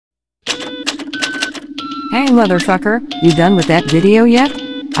Hey motherfucker, you done with that video yet?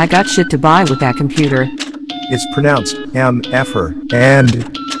 I got shit to buy with that computer. It's pronounced M-F-er,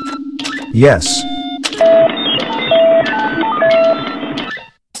 and yes.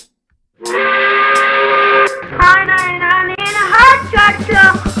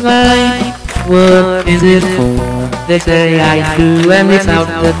 Like, what is it for? They say I do and it's out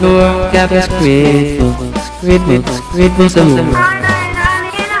the door. Got a scribble some more.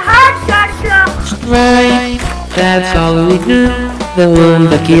 Right, that's all we do. The one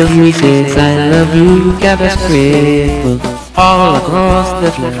that kills me says I love you. Got a scribble all across the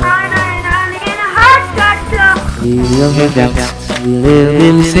floor. We don't have doubts, we live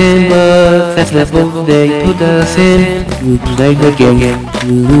in sin, but that's the boat they put us in. We play the game,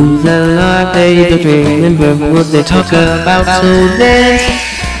 we lose a lot, they don't remember what they talk about. So dance,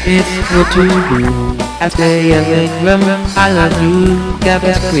 it's what to do. I stay away from I love you. Got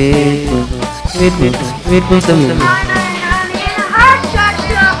a scribble some more.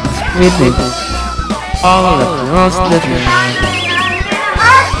 Scribble all across the floor.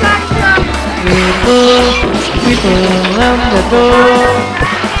 Scribble out the door.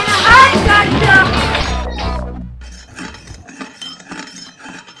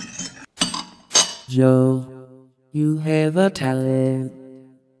 Joe, you have a talent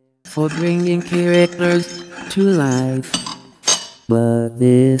for bringing characters to life, but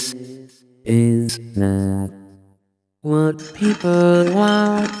this is not what people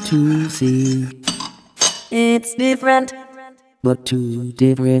want to see. It's different, but too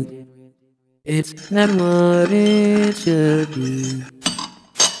different. It's not what it should be.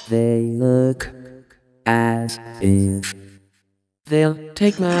 They look as if they'll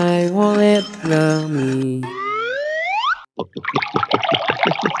take my wallet from me.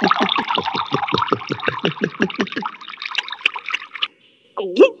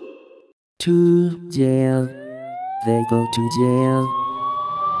 To jail, they go to jail.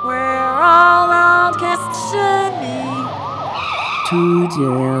 Where all outcasts should be. To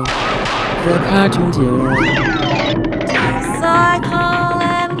jail, the cartoon jail. To cycle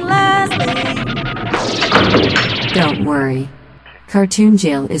endlessly. Don't worry. Cartoon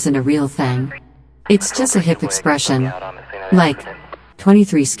jail isn't a real thing. It's just a hip expression. Like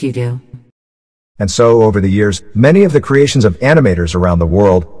 23 Skidoo. And so, over the years, many of the creations of animators around the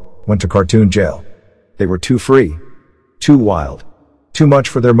world went to cartoon jail. They were too free, too wild, too much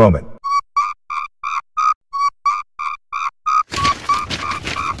for their moment.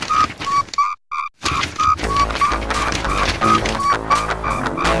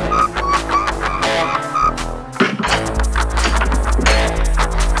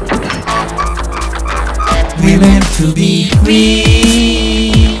 We meant to be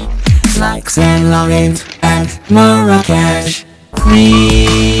free, like Saint Laurent and Marrakesh.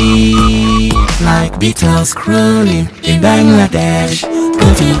 Free, like Beatles crawling in Bangladesh.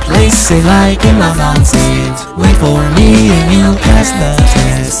 Go to places like in my mountains. Wait for me and you'll pass the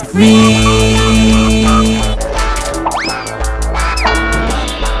test. Free.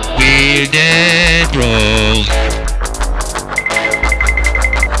 We're dead roll.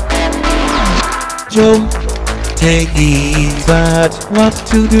 Joe, take these, but what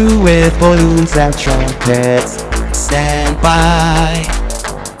to do with balloons and trumpets? Stand by,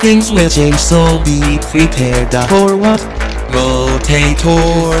 things will change, so be prepared for what?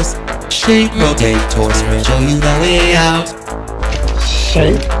 Rotators, shape rotators will show you the way out.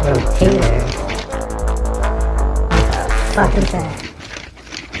 Shape rotator? What the fuck is that?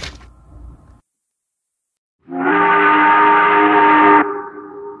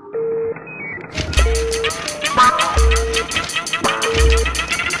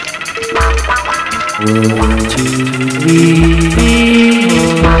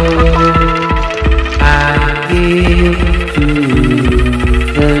 I give you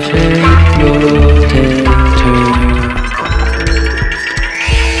the shape rotator.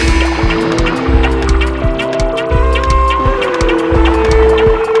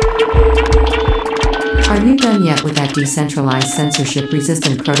 Are you done yet with that decentralized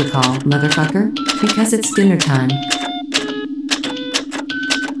censorship-resistant protocol, motherfucker? Because it's dinner time.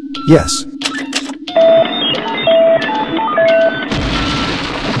 Yes.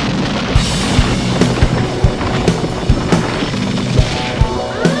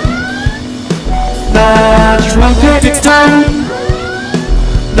 The trumpet is time.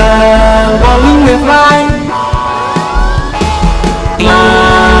 The balloon will fly.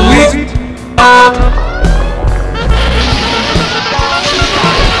 Blow it up.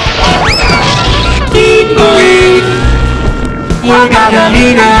 Keep going. We're gonna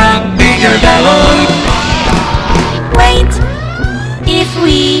need a bigger balloon. Wait, if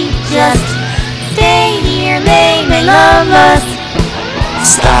we just stay here of us.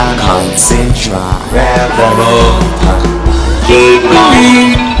 Stockholm Syndrome, rebel, keep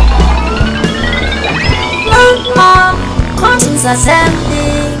moving. Quantum's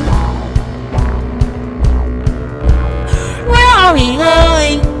ascending. Where are we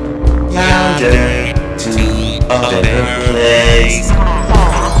going? Yonder to a better place.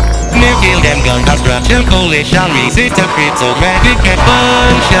 Kill them gun construction coalition resist the cryptographic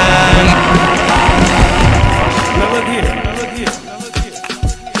expulsion. Now look here.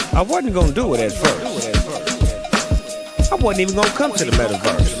 I wasn't gonna do it at first. I wasn't even gonna come to the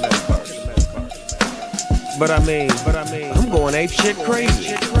metaverse. But I mean, I'm going ape shit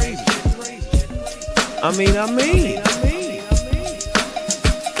crazy. I mean.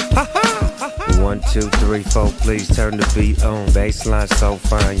 Ha ha. 1, 2, 3, 4, please turn the beat on. Baseline so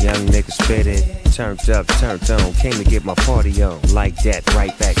fine, young nigga spit it. Turned up, turned on, came to get my party on. Like that,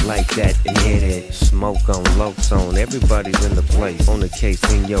 right back like that and hit it. Smoke on, low tone, everybody's in the place. On the case,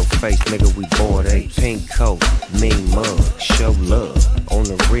 in your face, nigga, we bored a pink coat, mean mug, show love. On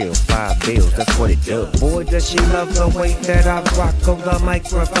the real, 5 bills, that's what it does. Boy, does she love the way that I rock on the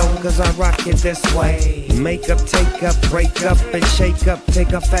microphone, cause I rock it this way. Make up, take up, break up, and shake up.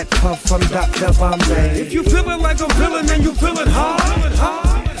 Take a fat puff from Dr. Bombay. If you feelin' like I'm feelin', then you feelin' hard.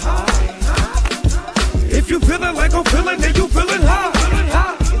 If you feelin' like I'm feelin', then you feelin' hard.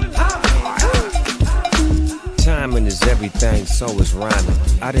 Timing is everything, so is rhyming.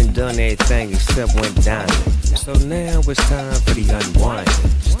 I done everything except went diamond. So now it's time for the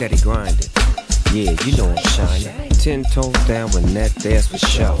unwinding. Steady grinding. Yeah, you know I'm shining. 10 toes down when that there's for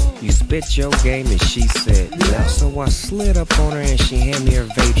show. You spit your game and she said no. So I slid up on her and she handed me her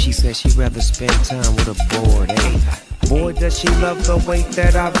vape. She said she'd rather spend time with a bored ape. Boy, does she love the way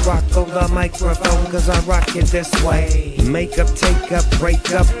that I rock on the microphone, cause I rock it this way. Make up, take up,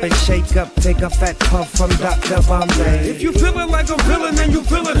 break up, and shake up. Take a fat puff from Dr. Bombay. If you feelin' like I'm feelin', then you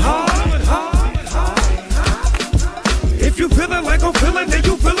feelin' hard. If you feelin' like I'm feelin', then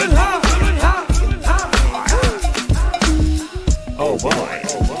you feelin' hard. Oh boy,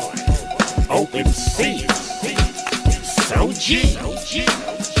 open sea, so G.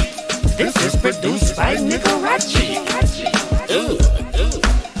 This is produced by Nicarachi. Ooh,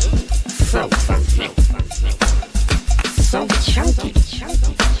 so funky, so chunky.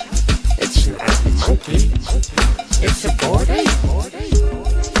 It's not monkey, it's a bored ape.